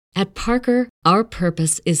At Parker, our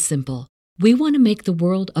purpose is simple. We want to make the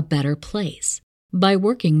world a better place by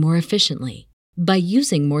working more efficiently, by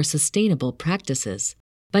using more sustainable practices,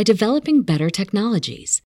 by developing better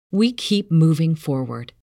technologies. We keep moving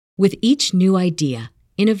forward. With each new idea,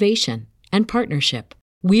 innovation, and partnership,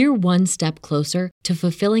 we're one step closer to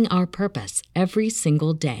fulfilling our purpose every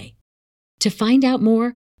single day. To find out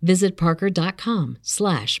more, visit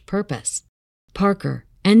parker.com/purpose. Parker,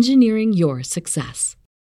 engineering your success.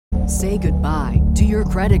 Say goodbye to your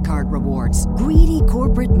credit card rewards. Greedy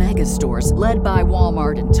corporate mega stores, led by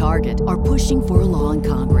Walmart and Target, are pushing for a law in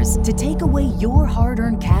Congress to take away your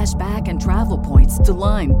hard-earned cash back and travel points to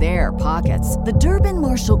line their pockets. The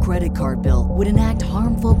Durbin-Marshall credit card bill would enact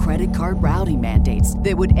harmful credit card routing mandates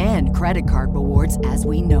that would end credit card rewards as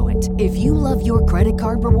we know it. If you love your credit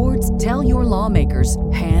card rewards, tell your lawmakers,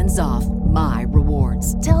 hands off my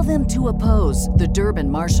rewards. Tell them to oppose the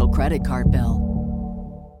Durbin-Marshall credit card bill.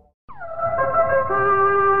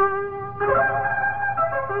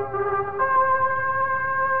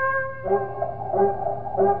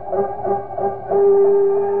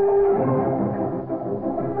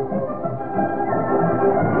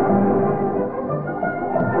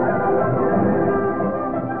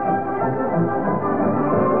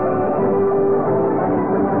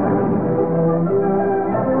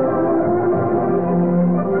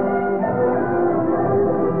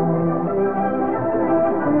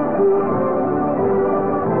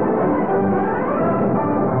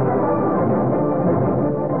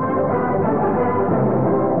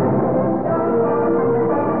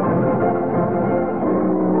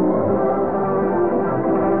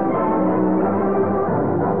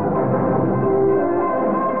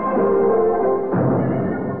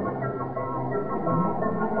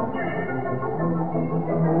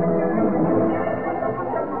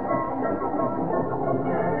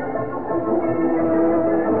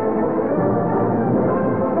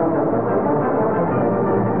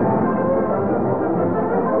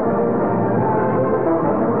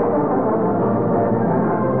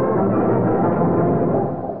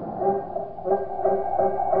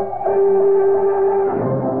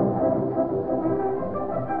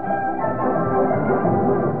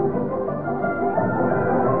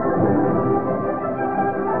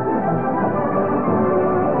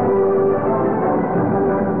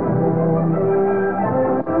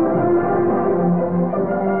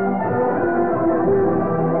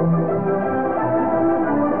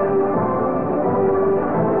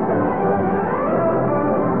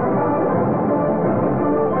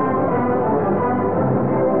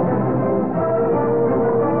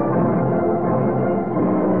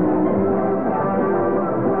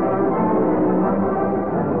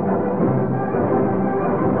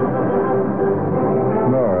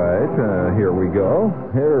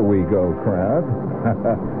 Here we go, crowd.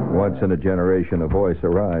 Once in a generation, a voice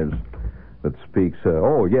arrives that speaks.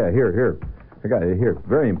 Here. I got it here.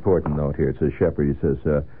 Very important note here. It says, Shepard, he says,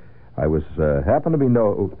 I was happened to be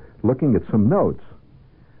looking at some notes.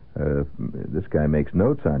 This guy makes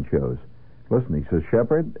notes on shows. Listen, he says,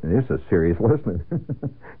 Shepard, and this is a serious listener. He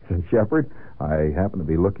says, Shepard, I happen to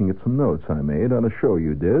be looking at some notes I made on a show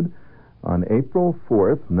you did on April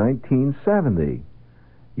 4th, 1970.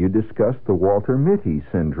 You discussed the Walter Mitty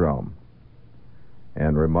syndrome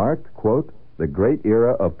and remarked, quote, the great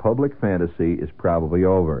era of public fantasy is probably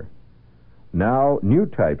over. Now, new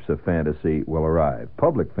types of fantasy will arrive.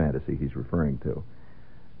 Public fantasy he's referring to.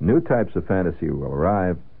 New types of fantasy will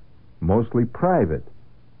arrive, mostly private.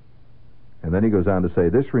 And then he goes on to say,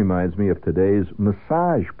 this reminds me of today's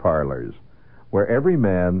massage parlors, where every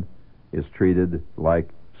man is treated like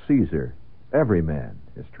Caesar. Every man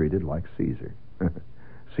is treated like Caesar.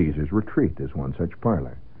 Caesar's Retreat is one such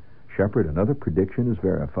parlor. Shepard, another prediction is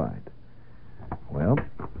verified. Well,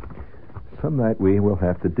 some night we will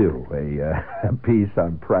have to do a piece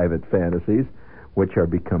on private fantasies, which are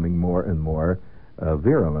becoming more and more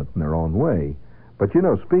virulent in their own way. But, you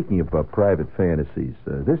know, speaking of private fantasies,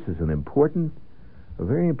 this is a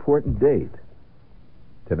very important date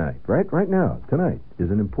tonight. Right now, tonight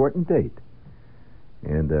is an important date.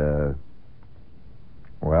 And,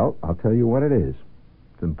 well, I'll tell you what it is.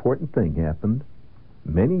 It's an important thing happened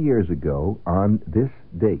many years ago on this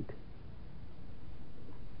date.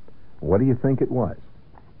 What do you think it was?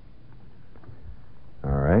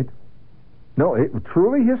 All right. No,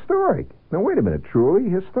 truly historic. No, wait a minute.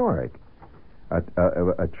 Truly historic.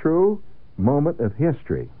 A true moment of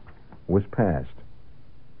history was passed.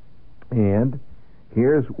 And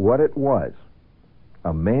here's what it was.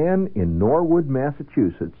 A man in Norwood,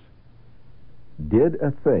 Massachusetts, did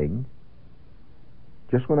a thing,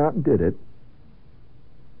 just went out and did it,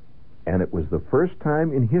 And it was the first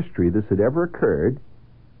time in history this had ever occurred,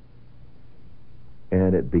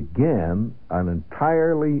 and it began an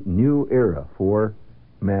entirely new era for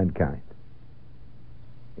mankind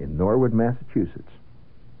in Norwood, Massachusetts.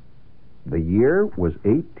 The year was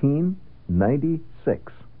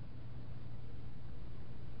 1896.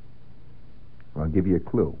 I'll give you a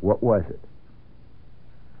clue. What was it?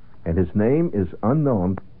 And his name is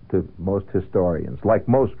unknown to most historians. Like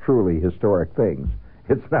most truly historic things,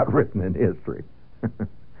 it's not written in history.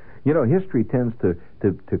 You know, history tends to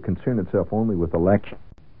concern itself only with elections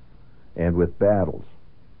and with battles,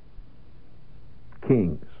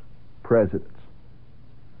 kings, presidents.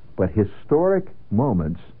 But historic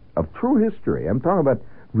moments of true history, I'm talking about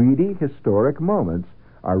really historic moments,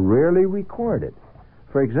 are rarely recorded.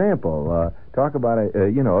 For example, talk about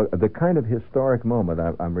the kind of historic moment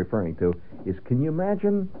I'm referring to is, can you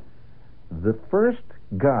imagine the first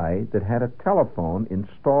guy that had a telephone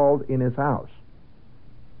installed in his house?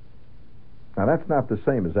 Now, that's not the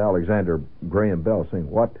same as Alexander Graham Bell saying,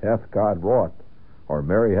 "What hath God wrought?" or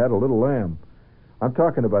 "Mary had a little lamb." I'm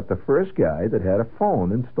talking about the first guy that had a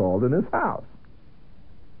phone installed in his house.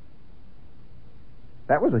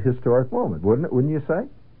 That was a historic moment, wouldn't you say?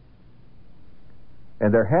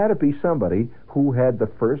 And there had to be somebody who had the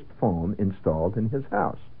first phone installed in his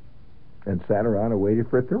house and sat around and waited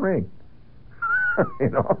for it to ring. You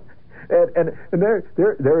know? And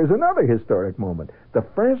there is another historic moment. The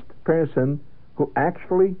first person who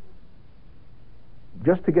actually,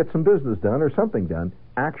 just to get some business done or something done,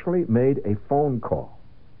 actually made a phone call,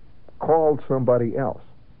 called somebody else.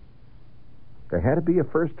 There had to be a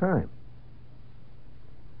first time.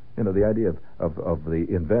 You know, the idea of the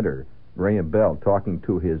inventor, Graham Bell, talking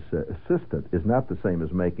to his assistant is not the same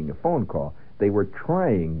as making a phone call. They were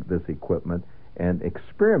trying this equipment and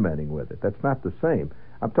experimenting with it. That's not the same.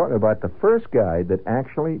 I'm talking about the first guy that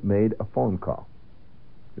actually made a phone call.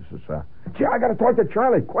 This is, gee, I got to talk to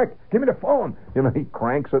Charlie, quick, give me the phone. You know, he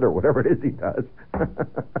cranks it or whatever it is he does.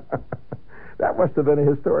 That must have been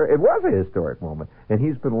it was a historic moment, and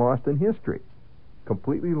he's been lost in history,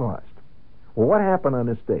 completely lost. Well, what happened on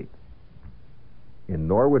this date? In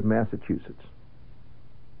Norwood, Massachusetts,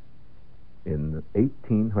 in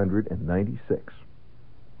 1896.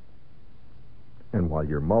 And while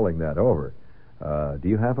you're mulling that over, do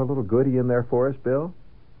you have a little goodie in there for us, Bill?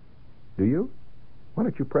 Do you? Why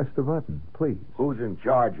don't you press the button, please? Who's in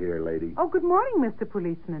charge here, lady? Oh, good morning, Mr.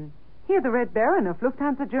 Policeman. Here, the Red Baron of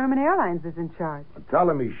Lufthansa German Airlines is in charge. Tell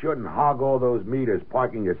him he shouldn't hog all those meters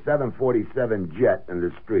parking a 747 jet in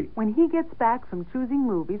the street. When he gets back from choosing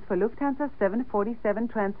movies for Lufthansa's 747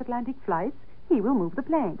 transatlantic flights, he will move the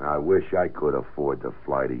plane. I wish I could afford to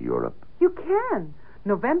fly to Europe. You can.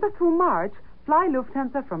 November through March, fly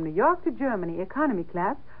Lufthansa from New York to Germany economy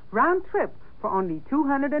class, round trip, for only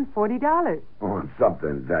 $240. On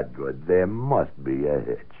something that good, there must be a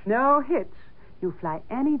hitch. No hitch. You fly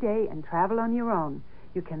any day and travel on your own.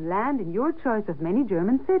 You can land in your choice of many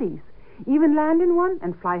German cities, even land in one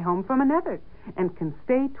and fly home from another, and can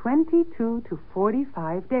stay 22 to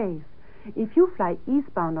 45 days. If you fly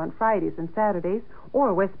eastbound on Fridays and Saturdays,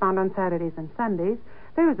 or westbound on Saturdays and Sundays,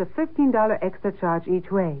 there is a $15 extra charge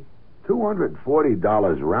each way.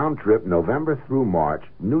 $240 round trip, November through March,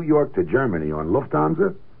 New York to Germany on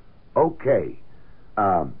Lufthansa? Okay.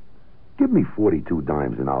 Give me 42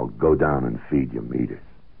 dimes and I'll go down and feed your meters.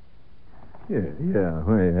 Yeah.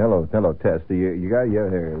 Hey, hello, Testa. You got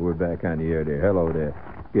here. We're back on the air there. Hello there.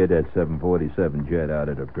 Get that 747 jet out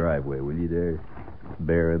of the driveway, will you there,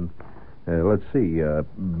 Baron? Let's see.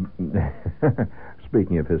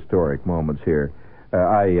 Speaking of historic moments here,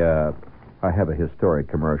 I have a historic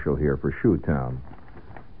commercial here for Shoetown,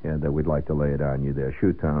 and we'd like to lay it on you there.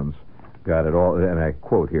 Shoetown's got it all, and I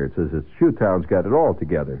quote here. It says, Shoetown's got it all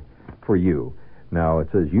together for you. Now, it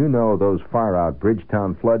says, you know those far-out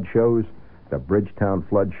Bridgetown flood shows? The Bridgetown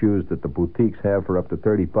flood shoes that the boutiques have for up to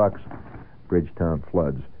 $30? Bridgetown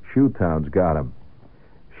floods. Shoetown's got them.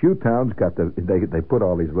 Shoetown's got they put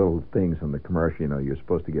all these little things in the commercial, you know, you're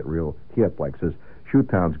supposed to get real hip, like says,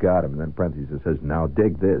 Shoetown's got them, and then parentheses it says, now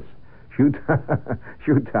dig this.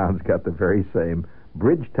 Shoetown's got the very same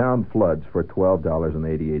Bridgetown floods for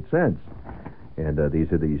 $12.88. And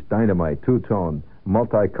these are these dynamite two-tone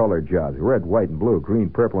multicolored jobs, red, white, and blue, green,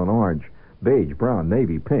 purple, and orange, beige, brown,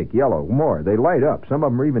 navy, pink, yellow, more. They light up. Some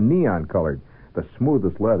of them are even neon colored, the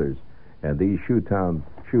smoothest leathers. And these Shoetown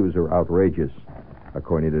shoes are outrageous,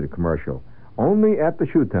 according to the commercial. Only at the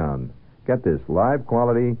Shoetown. Get this, live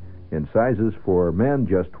quality in sizes for men,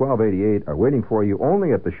 just $12.88, are waiting for you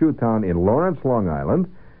only at the Shoetown in Lawrence, Long Island,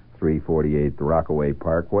 348 the Rockaway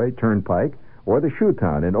Parkway, Turnpike, or the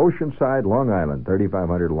Shoetown in Oceanside, Long Island,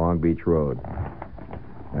 3500 Long Beach Road.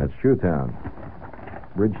 That's Shoetown.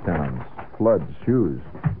 Bridgetowns, floods, shoes.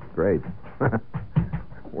 Great.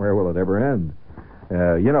 Where will it ever end?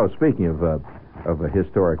 Speaking of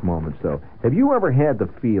historic moments, though, have you ever had the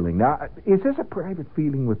feeling? Now, is this a private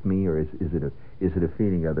feeling with me, or is it a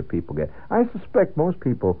feeling other people get? I suspect most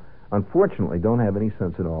people, unfortunately, don't have any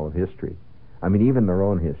sense at all of history. I mean, even their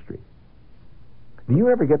own history. Do you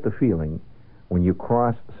ever get the feeling when you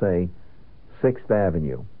cross, say, 6th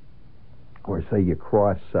Avenue, or say you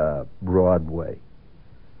cross Broadway,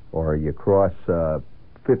 or you cross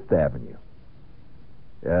 5th Avenue,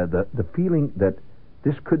 the feeling that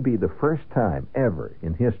this could be the first time ever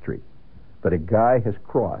in history that a guy has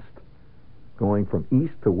crossed going from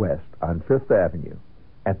east to west on 5th Avenue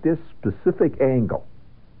at this specific angle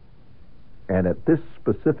and at this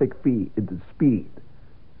specific speed?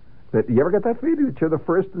 That you ever get that feeling that you're the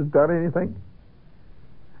first that's done anything?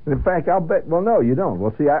 And in fact, I'll bet, well, no, you don't.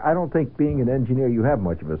 Well, see, I don't think being an engineer you have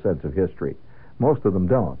much of a sense of history. Most of them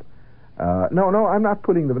don't. No, I'm not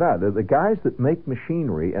putting them down. The guys that make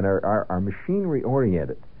machinery and are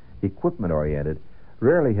machinery-oriented, equipment-oriented,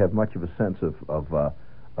 rarely have much of a sense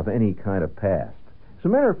of any kind of past. As a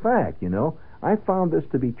matter of fact, I found this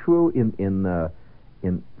to be true in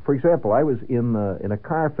for example, I was in a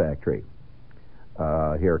car factory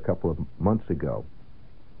here a couple of months ago,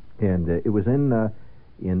 and it was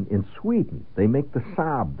in Sweden. They make the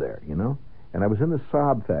Saab there, and I was in the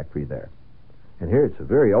Saab factory there. And here it's a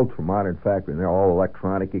very ultra-modern factory, and they're all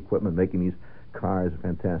electronic equipment, making these cars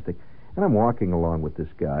fantastic. And I'm walking along with this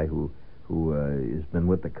guy who has been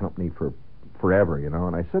with the company for forever,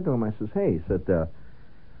 And I said to him, I says, hey, do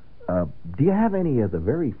you have any of the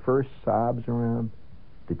very first Saabs around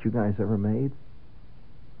that you guys ever made?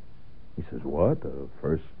 He says, what, the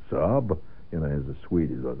first Saab? As a Swede,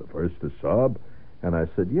 he says, the first Saab? And I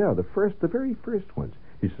said, yeah, the very first ones.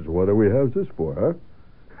 He says, what do we have this for,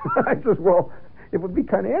 huh? I says, well, it would be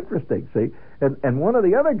kind of interesting, see? And one of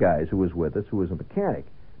the other guys who was with us, who was a mechanic,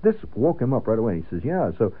 this woke him up right away. He says,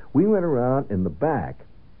 yeah, so we went around in the back.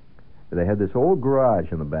 They had this old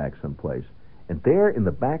garage in the back someplace. And there in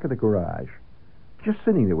the back of the garage, just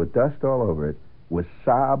sitting there with dust all over it, was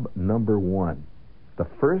Saab number 1. The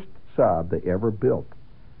first Saab they ever built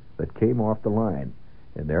that came off the line.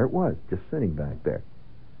 And there it was, just sitting back there.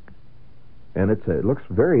 And it looks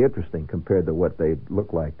very interesting compared to what they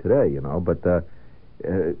look like today, But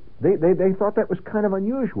they thought that was kind of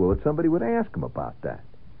unusual that somebody would ask them about that,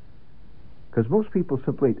 because most people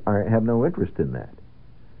simply have no interest in that.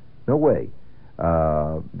 No way.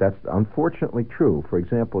 That's unfortunately true. For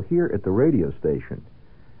example, here at the radio station.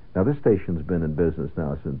 Now, this station's been in business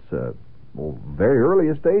now since very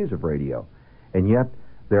earliest days of radio, and yet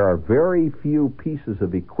there are very few pieces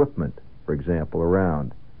of equipment, for example,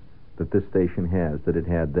 around that this station has that it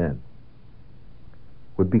had then.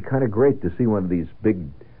 Would be kind of great to see one of these big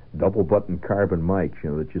double-button carbon mics,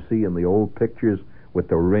 that you see in the old pictures with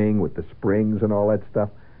the ring, with the springs and all that stuff.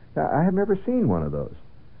 I have never seen one of those.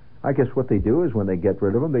 I guess what they do is when they get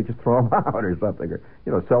rid of them, they just throw them out or something,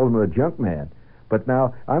 or sell them to a junk man. But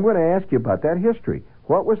now I'm going to ask you about that history.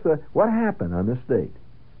 What happened on this date?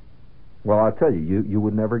 Well, I'll tell you, you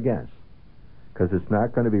would never guess, because it's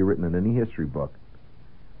not going to be written in any history book.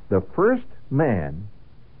 The first man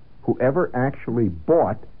who ever actually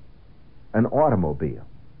bought an automobile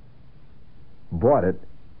bought it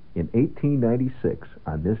in 1896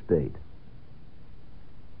 on this date.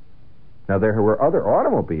 Now, there were other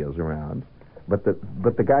automobiles around, but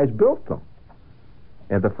the guys built them.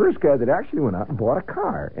 And the first guy that actually went out and bought a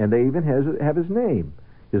car, and they even have his name.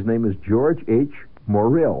 His name is George H.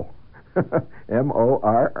 Morrill.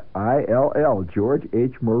 Morrill, George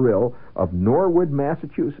H. Morrill of Norwood,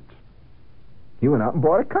 Massachusetts. He went out and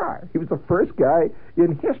bought a car. He was the first guy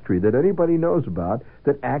in history that anybody knows about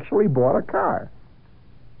that actually bought a car.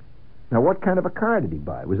 Now, what kind of a car did he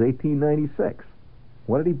buy? It was 1896.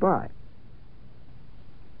 What did he buy?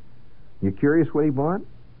 You curious what he bought?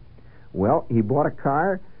 Well, he bought a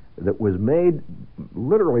car that was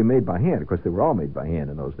literally made by hand. Of course, they were all made by hand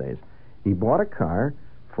in those days. He bought a car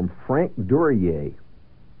from Frank Duryea. Did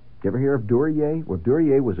you ever hear of Duryea? Well,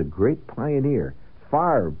 Duryea was a great pioneer,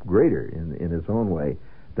 far greater in his own way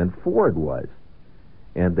than Ford was.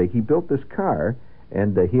 And he built this car,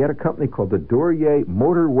 and he had a company called the Duryea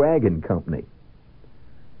Motor Wagon Company.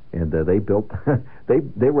 And they built,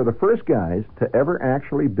 they were the first guys to ever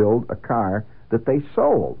actually build a car that they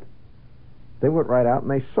sold. They went right out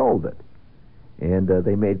and they sold it. And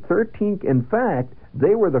they made 13, in fact,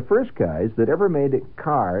 they were the first guys that ever made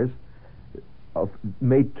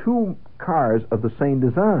made two cars of the same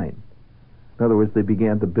design. In other words, they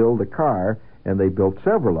began to build a car, and they built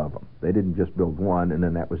several of them. They didn't just build one, and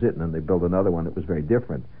then that was it, and then they built another one that was very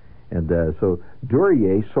different. And so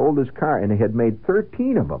Duryea sold his car, and they had made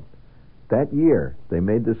 13 of them. That year, they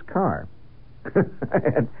made this car.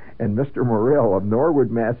 and Mr. Morrill of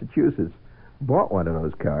Norwood, Massachusetts, bought one of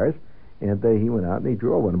those cars, and he went out and he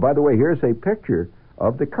drove one. And by the way, here's a picture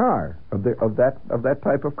of the car, of that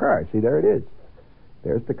type of car. See, there it is.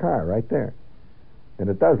 There's the car right there. And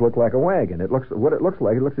it does look like a wagon. It looks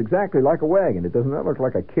exactly like a wagon. It does not look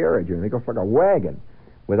like a carriage or anything. It looks like a wagon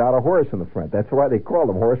without a horse in the front. That's why they call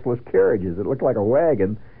them horseless carriages. It looked like a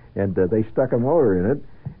wagon, and they stuck a motor in it,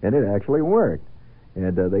 and it actually worked.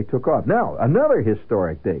 And they took off. Now, another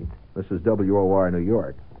historic date. This is WOR New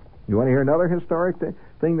York. You want to hear another historic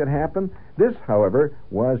thing that happened? This, however,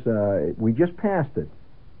 was we just passed it.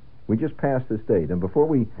 We just passed this date, and before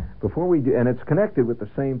we do, and it's connected with the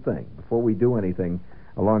same thing. Before we do anything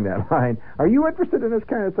along that line, are you interested in this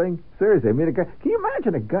kind of thing? Seriously, I mean, can you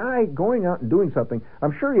imagine a guy going out and doing something?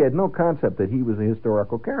 I'm sure he had no concept that he was a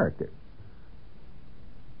historical character.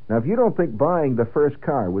 Now, if you don't think buying the first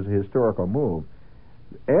car was a historical move,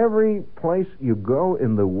 every place you go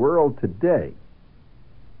in the world today,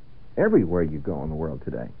 everywhere you go in the world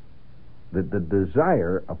today, the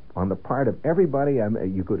desire on the part of everybody,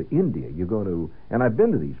 you go to India, you go to, and I've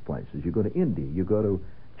been to these places, you go to India, you go to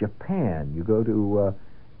Japan, you go to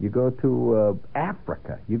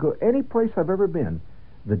Africa, you go any place I've ever been,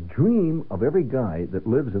 the dream of every guy that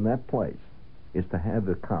lives in that place is to have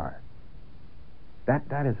a car.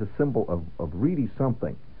 That is a symbol of really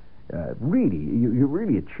something. Really, you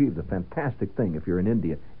really achieved a fantastic thing if you're in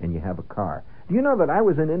India and you have a car. Do you know that I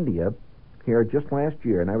was in India here just last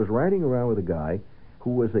year, and I was riding around with a guy who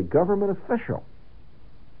was a government official.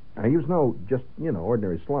 Now, he was no just,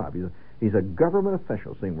 ordinary slob. He's a government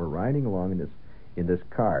official, saying we're riding along in this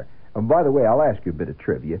car. And by the way, I'll ask you a bit of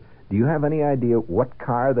trivia. Do you have any idea what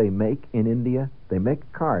car they make in India? They make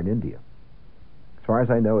a car in India. As far as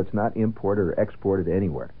I know, it's not imported or exported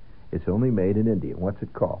anywhere. It's only made in India. What's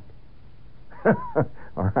it called?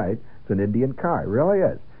 All right, it's an Indian car. It really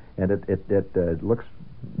is. And it looks,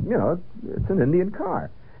 it's an Indian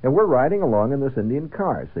car. And we're riding along in this Indian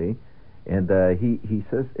car, see? And he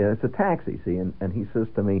says, it's a taxi, see? And he says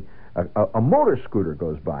to me, a motor scooter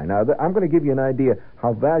goes by. Now, I'm going to give you an idea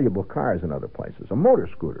how valuable cars in other places. A motor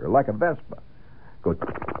scooter, like a Vespa, goes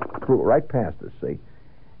right past us, see?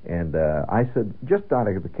 And I said, just out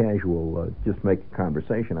of the casual, just make a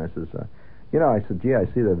conversation, I says, I said, gee, I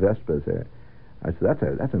see the Vespas there. I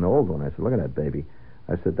said, that's an old one. I said, look at that baby.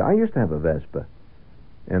 I said, I used to have a Vespa.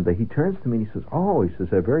 And he turns to me and he says, oh, he says,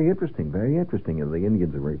 very interesting, very interesting. And the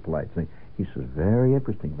Indians are very polite. So he says, very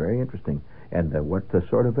interesting, very interesting. And what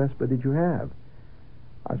sort of Vespa did you have?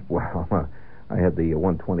 I said, well, I had the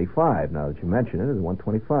 125. Now that you mention it, it's a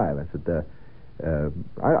 125. I said,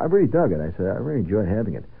 I really dug it. I said, I really enjoyed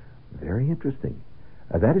having it. Very interesting.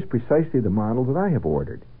 That is precisely the model that I have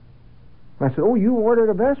ordered. I said, oh, you ordered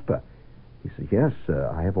a Vespa? He said, yes,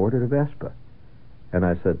 I have ordered a Vespa. And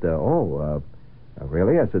I said,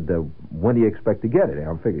 really? I said, when do you expect to get it?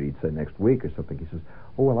 I figured he'd say next week or something. He says,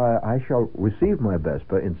 oh, well, I shall receive my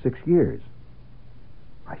Vespa in 6 years.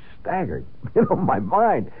 I staggered, my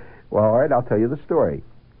mind. Well, all right, I'll tell you the story.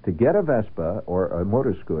 To get a Vespa or a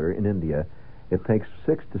motor scooter in India, it takes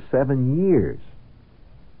 6 to 7 years.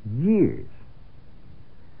 Years.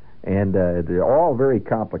 And they're all very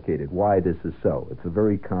complicated, why this is so. It's a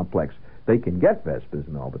very complex. They can get Vespas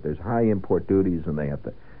and all, but there's high import duties, and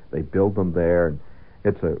they build them there, and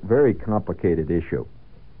it's a very complicated issue.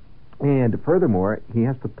 And furthermore, he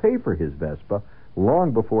has to pay for his Vespa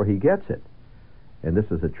long before he gets it. And this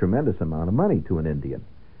is a tremendous amount of money to an Indian.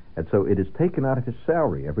 And so it is taken out of his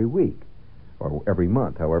salary every week, or every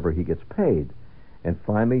month, however he gets paid. And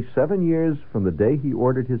finally, 7 years from the day he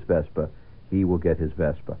ordered his Vespa, he will get his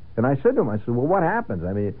Vespa. And I said to him, I said, well, what happens?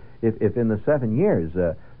 I mean, if in the 7 years,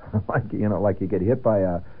 like you get hit by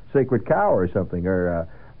a sacred cow or something, or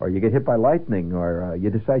you get hit by lightning, or you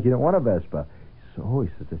decide you don't want a Vespa. He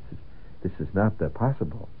says, this is not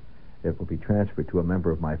possible. It will be transferred to a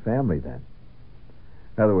member of my family then.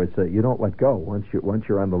 In other words, you don't let go once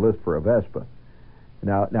you're on the list for a Vespa.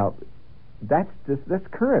 Now, that's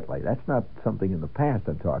currently. That's not something in the past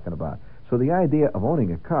I'm talking about. So the idea of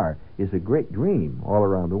owning a car is a great dream all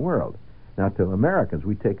around the world. Now, to Americans,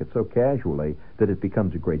 we take it so casually that it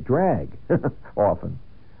becomes a great drag, often,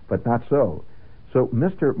 but not so. So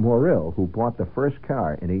Mr. Morrill, who bought the first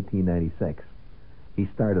car in 1896, he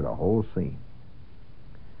started a whole scene.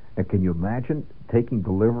 And can you imagine taking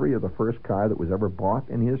delivery of the first car that was ever bought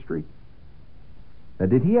in history? Now,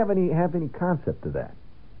 did he have any concept of that?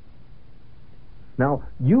 Now,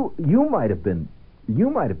 you might have been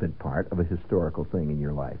part of a historical thing in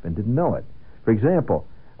your life and didn't know it. For example,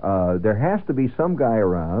 there has to be some guy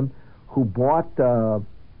around who bought,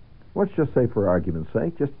 let's just say for argument's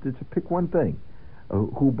sake, just to pick one thing,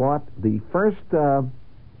 who bought the first,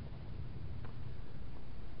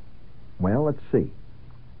 let's see,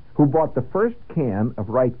 who bought the first can of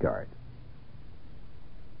Right Guard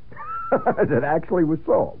that actually was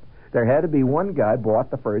sold. There had to be one guy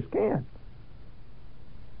bought the first can.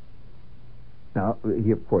 Now,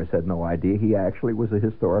 he, of course, had no idea he actually was a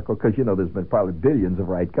historical, because, there's been probably billions of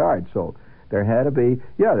Right Guards, so there had to be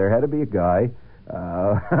a guy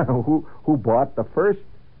who bought the first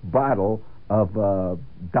bottle of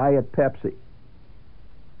Diet Pepsi,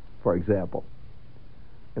 for example.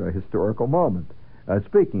 A historical moment.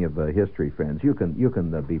 Speaking of history, friends, you can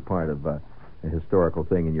be part of a historical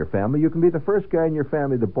thing in your family. You can be the first guy in your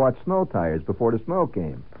family that bought snow tires before the snow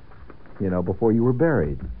came, before you were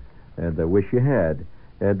buried. And wish you had.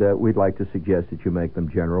 And we'd like to suggest that you make them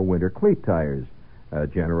General Winter Cleat tires.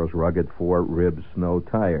 General's rugged 4-rib snow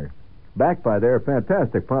tire. Backed by their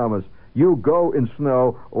fantastic promise, you go in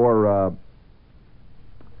snow or...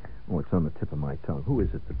 it's on the tip of my tongue. Who is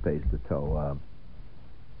it that pays the tow?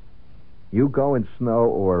 You go in snow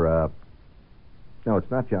or... No,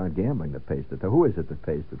 it's not John Gambling that pays the tow. Who is it that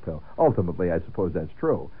pays the tow? Ultimately, I suppose that's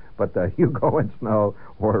true. But you go in snow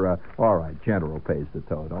or... all right, General pays the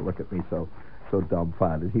tow. Don't look at me so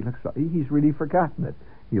dumbfounded. He's really forgotten it.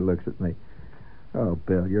 He looks at me. Oh,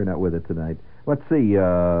 Bill, you're not with it tonight. Let's see.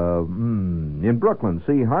 In Brooklyn,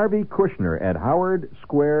 see Harvey Kushner at Howard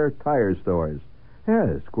Square Tire Stores.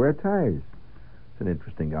 Yeah, Square Tires. It's an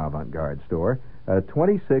interesting avant-garde store.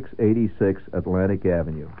 2686 Atlantic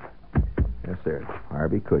Avenue. Yes, sir.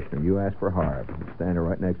 Harvey Kushner. You asked for Harv. He's standing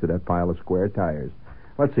right next to that pile of square tires.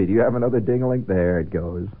 Let's see. Do you have another ding-a-ling? There it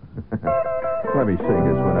goes. Let me sing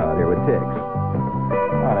this one out here with Tex.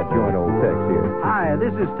 Join old Tex here. Hi,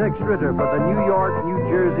 this is Tex Ritter for the New York, New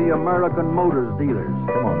Jersey American Motors dealers.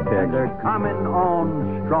 Come on, Tex. And they're coming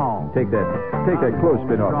on strong. Take that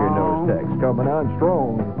clothespin off your nose, Tex. Coming on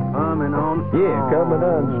strong. Coming on strong. Yeah, coming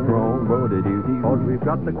on strong. Because we've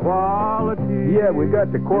got the quality. Yeah, we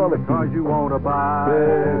got the quality. Because you want to buy.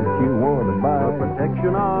 Yes, you want to buy. The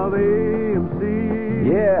protection of AMC.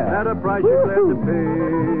 Yeah. At a price you're glad to pay.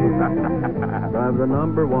 Drive the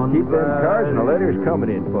number one. Keep them cars and the letters coming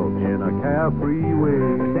in, folks. In a carefree way.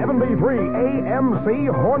 73 AMC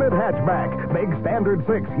Hornet hatchback. Big standard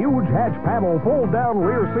 6, huge hatch panel, fold-down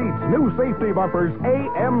rear seats, new safety bumpers,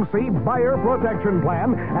 AMC buyer protection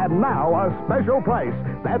plan, and now a special price.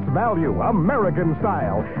 That's value, American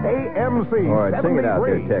style. AMC All right, 73. sing it out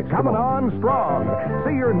there, Tex. Coming on strong.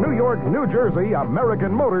 See your New York, New Jersey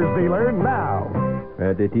American Motors dealer now.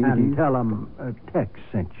 And tell them Tex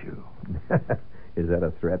sent you. Is that a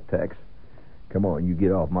threat, Tex? Come on, you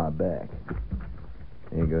get off my back.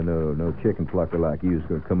 Ain't gonna no chicken plucker like you's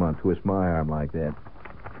gonna come on twist my arm like that.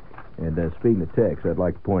 And speaking of Tex, I'd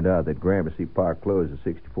like to point out that Gramercy Park Clothes at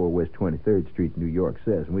 64 West 23rd Street, New York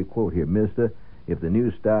says, and we quote here, Mister, if the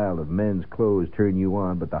new style of men's clothes turn you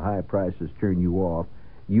on but the high prices turn you off,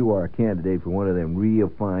 you are a candidate for one of them real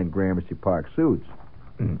fine Gramercy Park suits.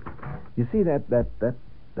 You see, that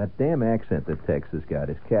damn accent that Tex has got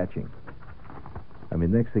is catching. I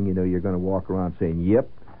mean, next thing you know, you're going to walk around saying, yep,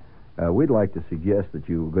 we'd like to suggest that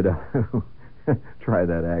you go down, try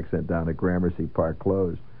that accent down at Gramercy Park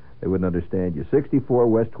Clothes. They wouldn't understand you. 64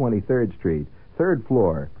 West 23rd Street, 3rd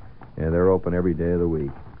floor, and they're open every day of the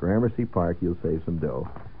week. Gramercy Park, you'll save some dough,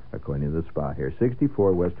 according to the spot here.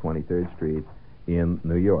 64 West 23rd Street in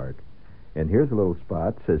New York. And here's a little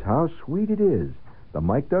spot. It says, how sweet it is. The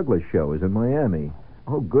Mike Douglas Show is in Miami.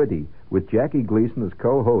 Oh, goody. With Jackie Gleason as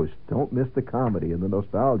co-host. Don't miss the comedy and the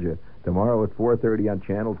nostalgia. Tomorrow at 4:30 on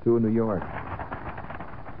Channel 2 in New York.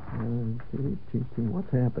 What's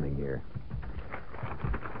happening here?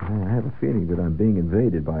 I have a feeling that I'm being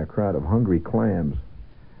invaded by a crowd of hungry clams.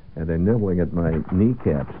 And they're nibbling at my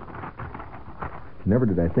kneecaps. Never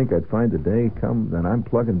did I think I'd find the day come that I'm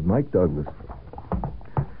plugging Mike Douglas.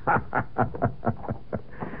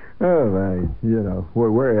 Oh, man,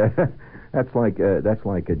 we're that's like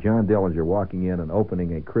John Dillinger walking in and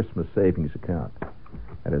opening a Christmas savings account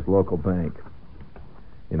at his local bank.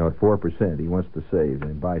 At 4%, he wants to save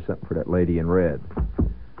and buy something for that lady in red,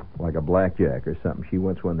 like a blackjack or something. She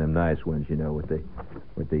wants one of them nice ones,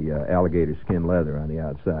 with the alligator skin leather on the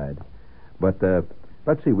outside. But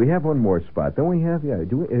let's see, we have one more spot. Don't we have? Yeah.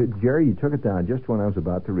 Jerry, you took it down just when I was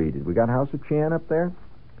about to read it. We got House of Chan up there?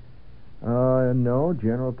 No,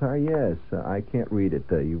 General Tire, yes. I can't read it.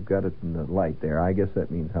 You've got it in the light there. I guess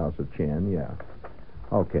that means House of Chan, yeah.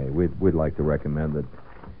 Okay, we'd like to recommend that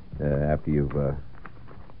after you've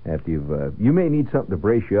you may need something to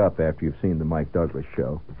brace you up after you've seen the Mike Douglas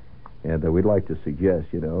show, and we'd like to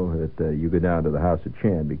suggest, that you go down to the House of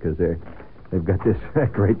Chan because they've got this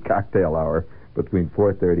great cocktail hour between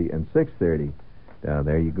 4:30 and 6:30. Down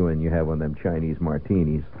there, you go in, you have one of them Chinese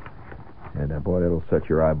martinis, and boy, it'll set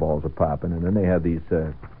your eyeballs a popping. And then they have these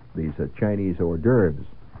Chinese hors d'oeuvres,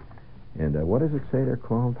 and what does it say they're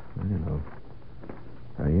called? I don't know.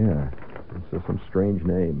 Yeah, it's some strange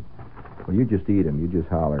name. Well, you just eat them. You just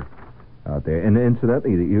holler out there. And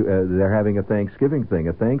incidentally, they're having a Thanksgiving thing,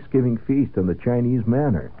 a Thanksgiving feast in the Chinese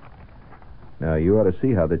manner. Now, you ought to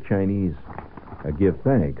see how the Chinese give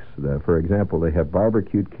thanks. For example, they have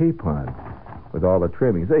barbecued capon with all the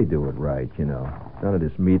trimmings. They do it right, None of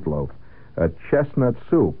this meatloaf. Chestnut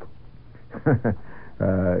soup. You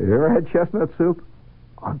ever had chestnut soup?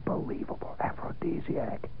 Unbelievable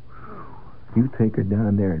aphrodisiac. You take her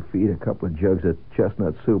down there and feed a couple of jugs of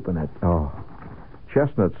chestnut soup and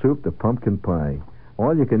chestnut soup to pumpkin pie.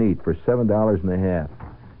 All you can eat for $7.50.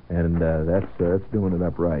 And that's doing it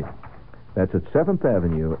up right. That's at 7th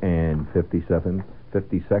Avenue and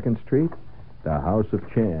 52nd Street, the House of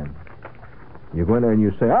Chan. You go in there and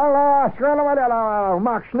you say, "Hello,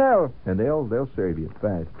 mach schnell," and they'll serve you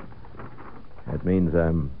fast. That means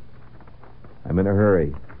I'm in a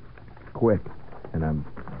hurry, quick, and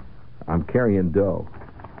I'm carrying dough,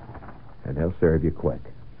 and they'll serve you quick.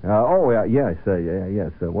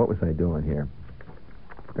 Yes. What was I doing here?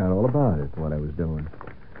 Forgot all about it. What I was doing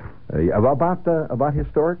about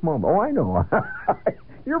historic moments. Oh, I know.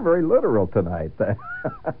 You're very literal tonight.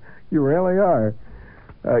 You really are.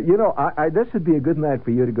 This would be a good night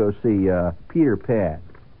for you to go see Peter Pan.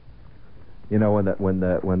 When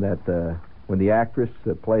the actress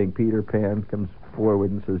playing Peter Pan comes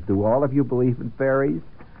forward and says, "Do all of you believe in fairies?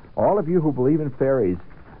 All of you who believe in fairies,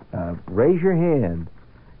 raise your hand."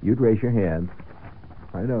 You'd raise your hand.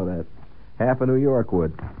 I know that. Half of New York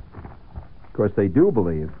would. Of course, they do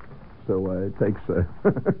believe. So it takes...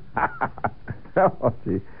 Oh,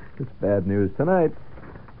 gee. It's bad news tonight.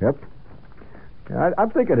 Yep. I'm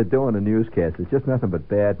thinking of doing a newscast. It's just nothing but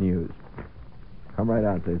bad news. Come right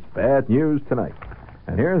out and say, "It's bad news tonight."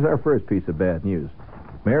 And here's our first piece of bad news.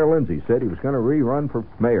 Mayor Lindsay said he was going to rerun for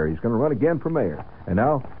mayor. He's going to run again for mayor. And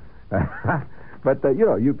now... But,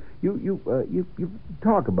 you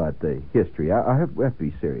talk about the history. I have to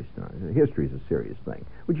be serious now. History is a serious thing.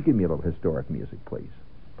 Would you give me a little historic music, please?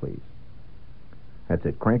 Please. That's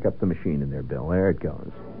it. Crank up the machine in there, Bill. There it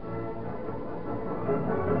goes.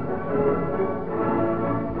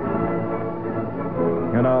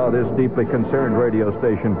 And now this deeply concerned radio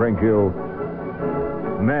station brings you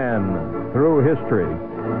Man Through History.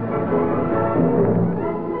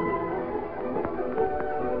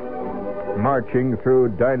 Marching through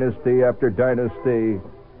dynasty after dynasty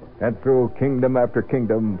and through kingdom after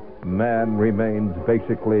kingdom, man remains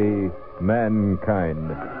basically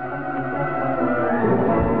mankind.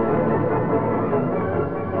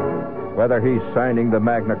 Whether he's signing the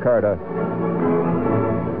Magna Carta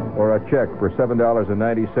or a check for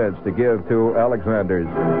 $7.90 to give to Alexander's,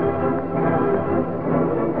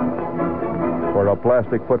 or a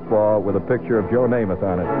plastic football with a picture of Joe Namath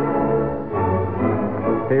on it,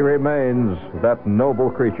 he remains that noble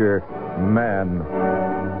creature, man,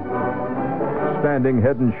 standing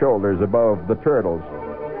head and shoulders above the turtles,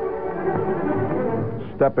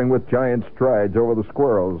 stepping with giant strides over the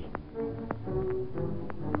squirrels.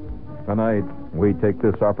 Tonight, we take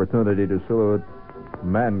this opportunity to salute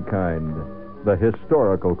mankind, the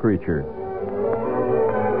historical creature.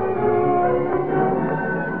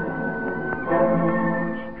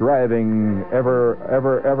 Striving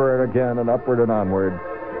ever and again and upward and onward,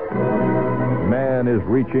 man is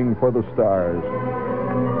reaching for the stars.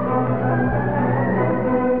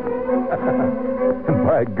 And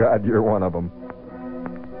by God, you're one of them.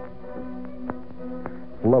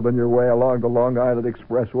 Flubbing your way along the Long Island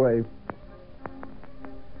Expressway,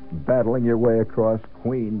 battling your way across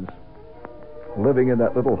Queens, living in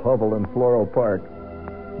that little hovel in Floral Park.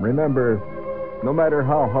 Remember, no matter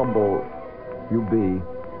how humble you be,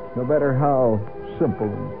 no matter how simple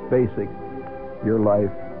and basic your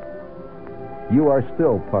life, you are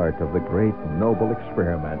still part of the great noble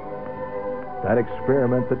experiment. That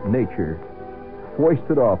experiment that nature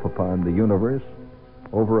foisted off upon the universe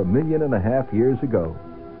over 1.5 million years ago.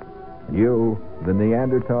 You, the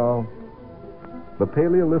Neanderthal, the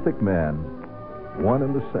Paleolithic man, one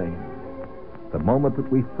and the same. The moment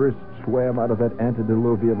that we first swam out of that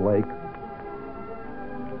antediluvian lake,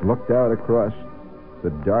 looked out across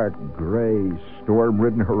the dark, gray,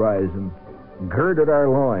 storm-ridden horizon, girded our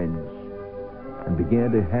loins, and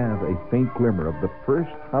began to have a faint glimmer of the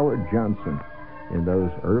first Howard Johnson in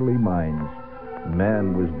those early minds.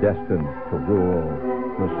 Man was destined to rule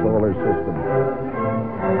the solar system.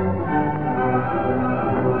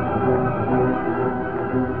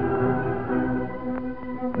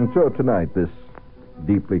 And so tonight, this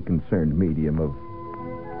deeply concerned medium of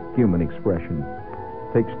human expression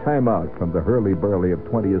takes time out from the hurly-burly of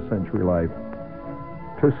 20th century life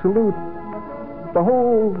to salute the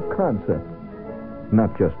whole concept,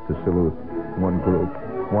 not just to salute one group,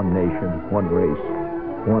 one nation, one race,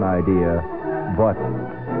 one idea, but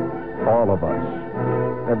all of us,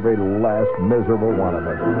 every last miserable one of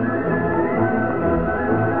us.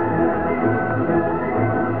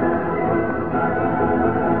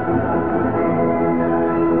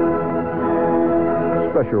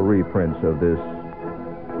 Special reprints of this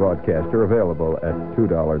broadcast are available at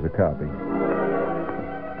 $2 a copy.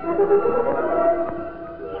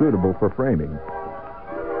 Suitable for framing.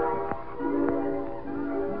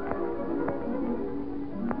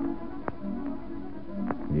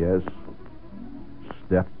 Yes,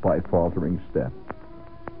 step by faltering step,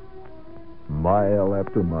 mile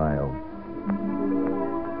after mile,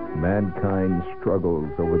 mankind struggles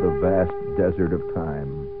over the vast desert of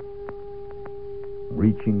time,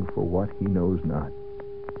 reaching for what he knows not,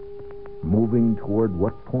 moving toward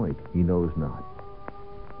what point he knows not,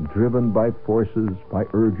 driven by forces, by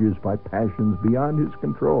urges, by passions beyond his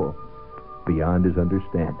control, beyond his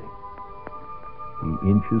understanding. He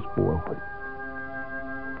inches forward,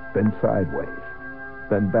 then sideways,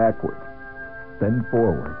 then backward, then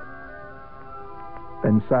forward,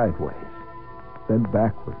 then sideways, then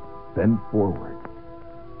backward, then forward.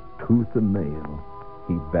 Tooth and nail,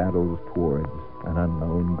 he battles towards an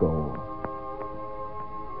unknown goal.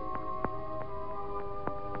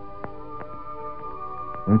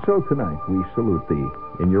 And so tonight we salute thee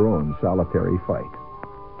in your own solitary fight,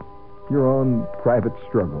 your own private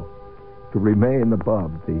struggle to remain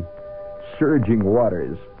above the surging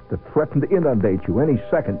waters that threaten to inundate you any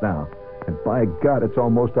second now. And by God, it's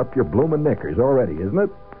almost up your bloomin' knickers already, isn't it?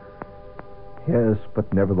 Yes,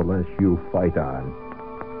 but nevertheless, you fight on.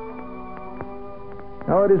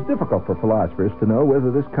 Now, it is difficult for philosophers to know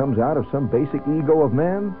whether this comes out of some basic ego of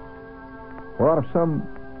man or out of some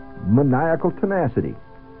maniacal tenacity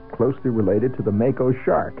closely related to the Mako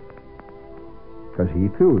shark. Because he,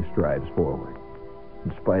 too, strives forward,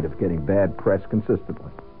 in spite of getting bad press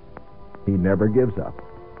consistently. He never gives up.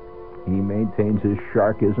 He maintains his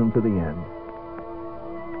sharkism to the end.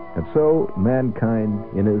 And so, mankind,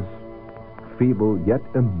 in his feeble yet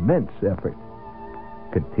immense effort,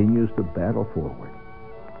 continues to battle forward.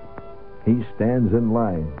 He stands in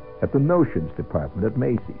line at the notions department at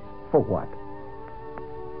Macy's. For what?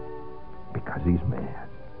 Because he's mad.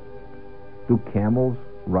 Do camels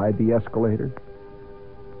ride the escalator?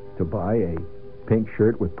 To buy a pink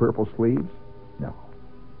shirt with purple sleeves? No.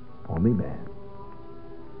 Only man.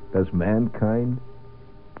 Does mankind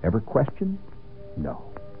ever question? No.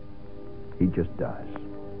 He just does.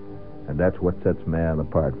 And that's what sets man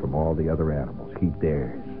apart from all the other animals. He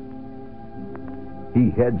dares. He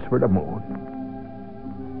heads for the moon.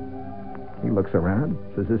 He looks around,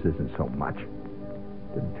 says this isn't so much.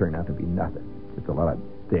 Didn't turn out to be nothing. It's a lot of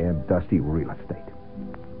damn dusty real estate.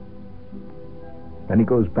 Then he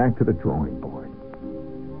goes back to the drawing board.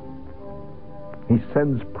 He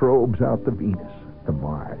sends probes out to Venus, to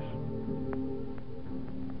Mars.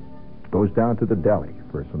 Goes down to the deli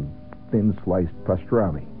for some thin-sliced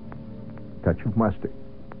pastrami, touch of mustard.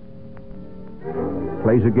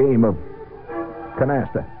 Plays a game of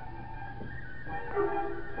canasta.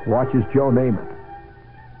 Watches Joe Namath.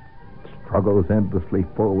 Struggles endlessly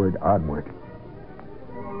forward, onward.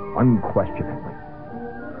 Unquestioningly.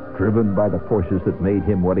 Driven by the forces that made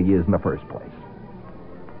him what he is in the first place.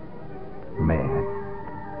 Man.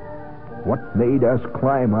 What made us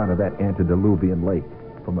climb out of that antediluvian lake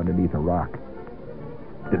from underneath a rock?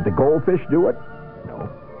 Did the goldfish do it? No.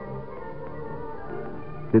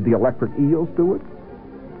 Did the electric eels do it?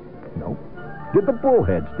 No. Did the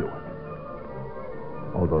bullheads do it?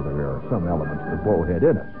 Although there are some elements of the bullhead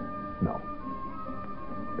in us. No.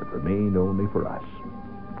 It remained only for us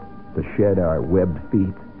to shed our webbed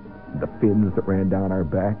feet, the fins that ran down our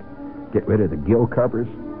back, get rid of the gill covers,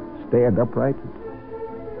 stand upright,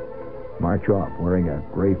 march off wearing a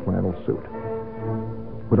gray flannel suit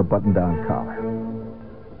with a button-down collar,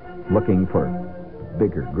 looking for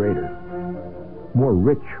bigger, greater, more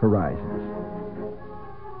rich horizons.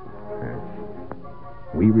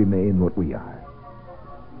 We remain what we are,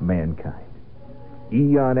 mankind,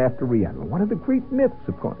 eon after eon. One of the great myths,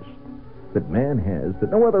 of course, that man has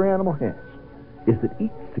that no other animal has is that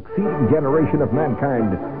each succeeding generation of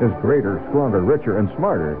mankind is greater, stronger, richer, and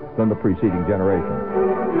smarter than the preceding generation.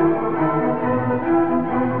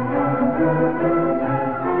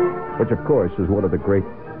 Which, of course, is one of the great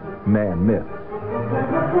man myths.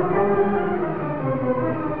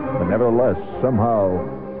 But nevertheless, somehow,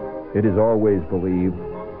 it is always believed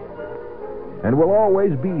and will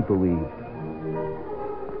always be believed.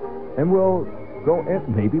 And will go,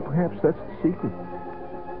 and maybe perhaps that's the secret,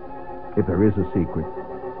 if there is a secret.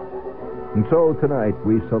 And so tonight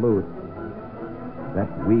we salute that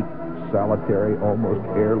weak, solitary, almost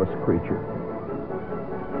airless creature,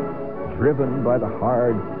 driven by the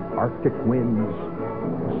hard Arctic winds,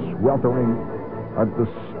 sweltering of the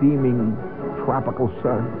steaming tropical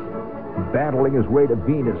suns, battling his way to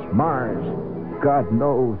Venus, Mars, God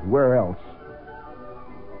knows where else.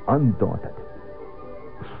 Undaunted,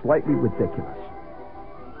 slightly ridiculous,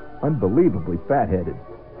 unbelievably fat-headed,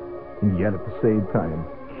 and yet at the same time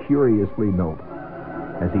curiously noble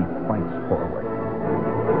as he fights forward.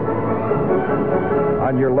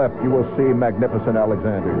 On your left, you will see magnificent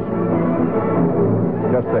Alexanders.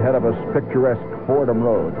 Just ahead of us, picturesque Fordham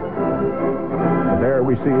Road. And there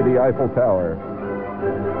we see the Eiffel Tower,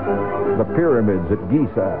 the pyramids at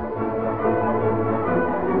Giza,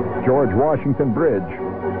 George Washington Bridge,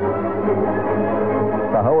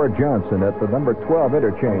 the Howard Johnson at the number 12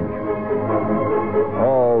 interchange.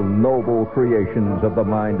 All noble creations of the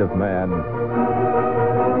mind of man.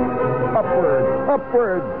 Upward,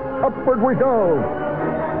 upward, upward we go.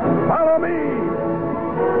 Follow me!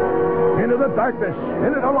 Into the darkness,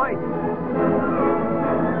 into the light.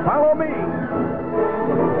 Follow me.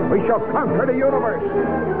 We shall conquer the universe.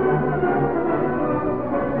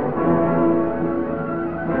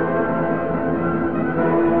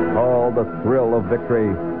 All the thrill of victory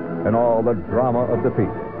and all the drama of defeat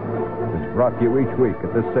is brought to you each week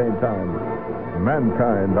at this same time.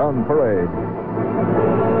 Mankind on Parade.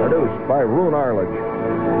 Produced by Roone Arledge.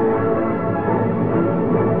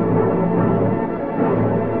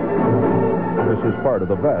 This is part of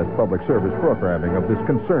the vast public service programming of this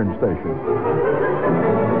concerned station.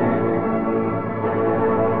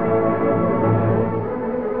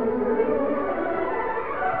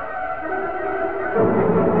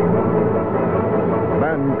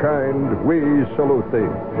 Mankind, we salute thee.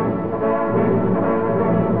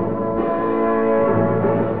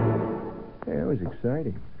 Hey, that was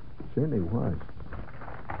exciting. It certainly was.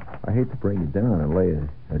 I hate to bring you down and lay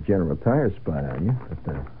a General Tire spot on you,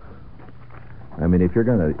 but I mean, if you're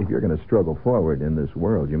gonna struggle forward in this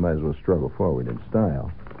world, you might as well struggle forward in style.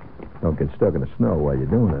 Don't get stuck in the snow while you're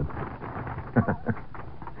doing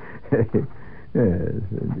it. Yes,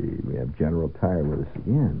 indeed. We have General Tire with us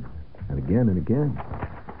again, and again, and again,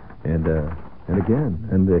 and again.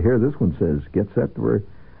 And here this one says, "Get set for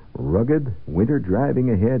rugged winter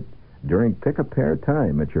driving ahead during pick-a-pair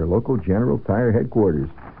time at your local General Tire headquarters.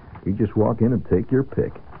 You just walk in and take your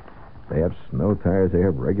pick. They have snow tires, they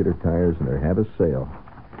have regular tires, and they have a sale.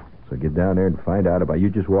 So get down there and find out about it. You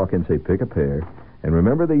just walk in and say, pick a pair. And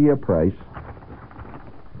remember the price.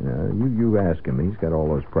 You ask him. He's got all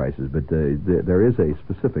those prices. But there is a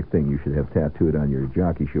specific thing you should have tattooed on your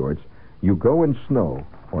jockey shorts. You go in snow,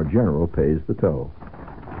 or General pays the tow.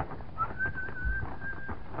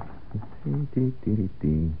 And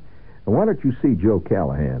why don't you see Joe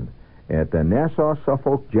Callahan at the Nassau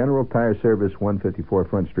Suffolk General Tire Service, 154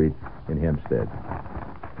 Front Street in Hempstead.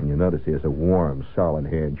 And you'll notice he has a warm, solid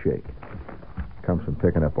handshake. Comes from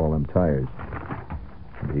picking up all them tires.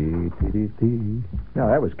 Now,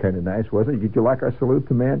 that was kind of nice, wasn't it? Did you like our salute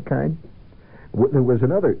to mankind? There was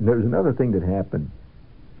another thing that happened.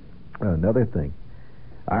 Another thing.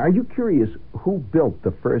 Are you curious who built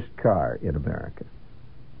the first car in America?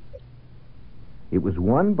 It was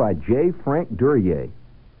won by J. Frank Duryea.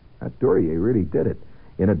 That Duryea really did it.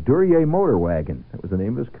 In a Duryea motor wagon. That was the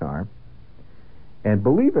name of his car. And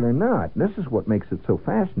believe it or not, this is what makes it so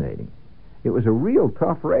fascinating. It was a real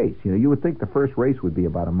tough race. You know, you would think the first race would be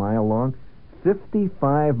about a mile long.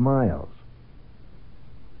 55 miles.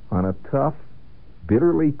 On a tough,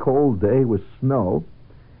 bitterly cold day with snow.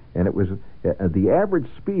 And it was the average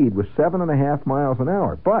speed was 7.5 miles an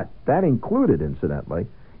hour. But that included, incidentally,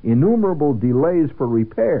 innumerable delays for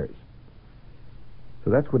repairs. So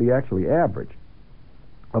that's what he actually averaged.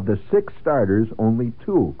 Of the 6 starters, only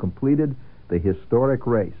 2 completed the historic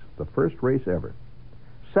race, the first race ever.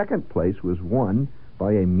 Second place was won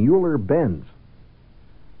by a Mueller-Benz.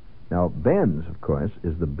 Now, Benz, of course,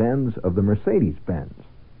 is the Benz of the Mercedes-Benz.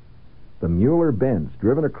 The Mueller-Benz,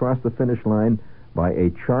 driven across the finish line by a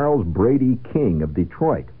Charles Brady King of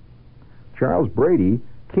Detroit. Charles Brady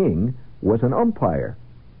King was an umpire.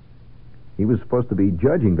 He was supposed to be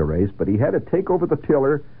judging the race, but he had to take over the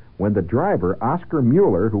tiller when the driver, Oscar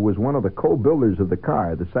Mueller, who was one of the co-builders of the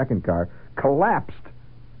car, the second car, collapsed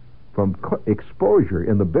from exposure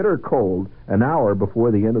in the bitter cold an hour before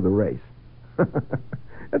the end of the race.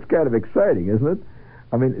 That's kind of exciting, isn't it?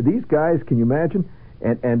 I mean, these guys, can you imagine?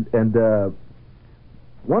 And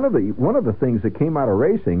one of the things that came out of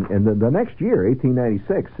racing, and the next year,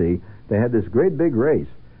 1896, see, they had this great big race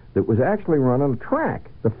that was actually run on a track.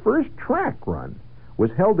 The first track run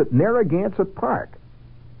was held at Narragansett Park.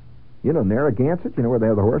 You know Narragansett? You know where they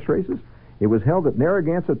have the horse races? It was held at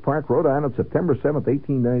Narragansett Park, Rhode Island, September 7th,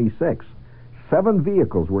 1896. 7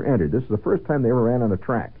 vehicles were entered. This is the first time they ever ran on a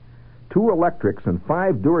track. 2 electrics and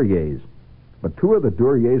 5 Duryers. But 2 of the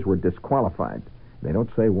Duryers were disqualified. They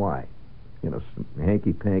don't say why. You know,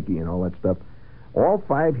 hanky-panky and all that stuff. All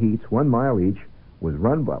 5 heats, 1 mile each, was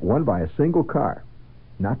won by a single car,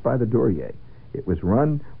 not by the Duryer. It was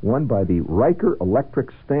won by the Riker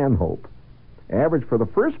Electric Stanhope. Average for the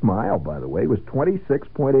first mile, by the way, was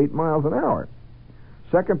 26.8 miles an hour.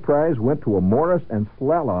 Second prize went to a Morris and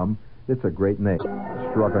Slalom. It's a great name.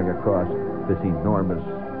 Struggling across this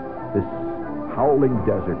howling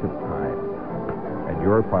desert of time. And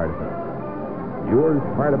you're part of it. You're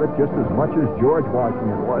part of it just as much as George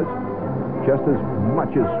Washington was, just as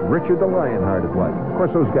much as Richard the Lionhearted was. Of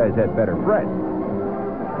course, those guys had better press.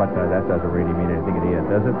 But that doesn't really mean anything in the end,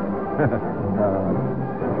 does it?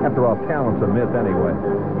 After all, talent's a myth anyway.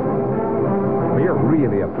 Well, you're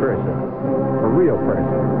really a person. A real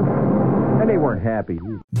person. And they weren't happy.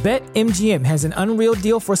 BetMGM has an unreal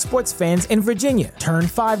deal for sports fans in Virginia. Turn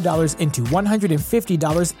 $5 into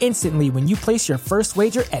 $150 instantly when you place your first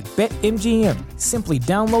wager at BetMGM. Simply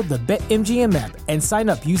download the BetMGM app and sign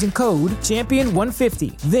up using code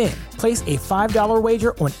Champion150. Then, place a $5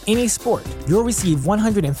 wager on any sport. You'll receive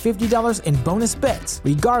 $150 in bonus bets,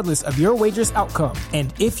 regardless of your wager's outcome.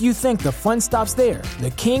 And if you think the fun stops there, the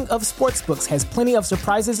king of sportsbooks has plenty of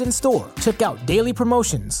surprises in store. Check out daily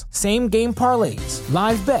promotions, same-game parlays,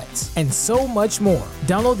 live bets, and so much more.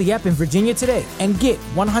 Download the app in Virginia today and get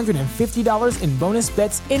 $150 in bonus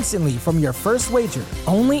bets instantly from your first wager.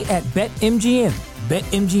 Only at BetMGM.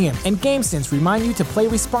 BetMGM and GameSense remind you to play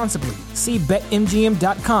responsibly. See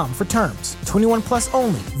BetMGM.com for terms. 21 plus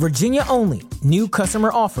only. Virginia only. New customer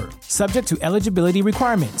offer. Subject to eligibility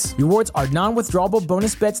requirements. Rewards are non-withdrawable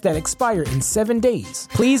bonus bets that expire in 7 days.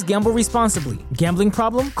 Please gamble responsibly. Gambling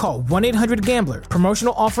problem? Call 1-800-GAMBLER.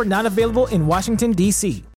 Promotional offer not available in Washington,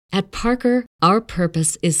 D.C. At Parker, our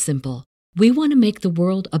purpose is simple. We want to make the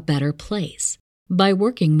world a better place by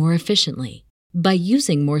working more efficiently, by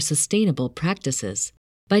using more sustainable practices,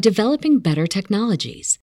 by developing better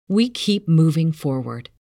technologies. We keep moving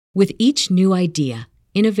forward. With each new idea,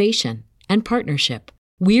 innovation, and partnership,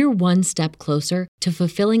 we're one step closer to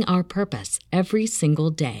fulfilling our purpose every single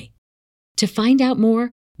day. To find out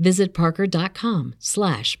more, visit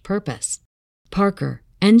parker.com/purpose. Parker,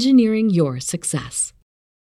 engineering your success.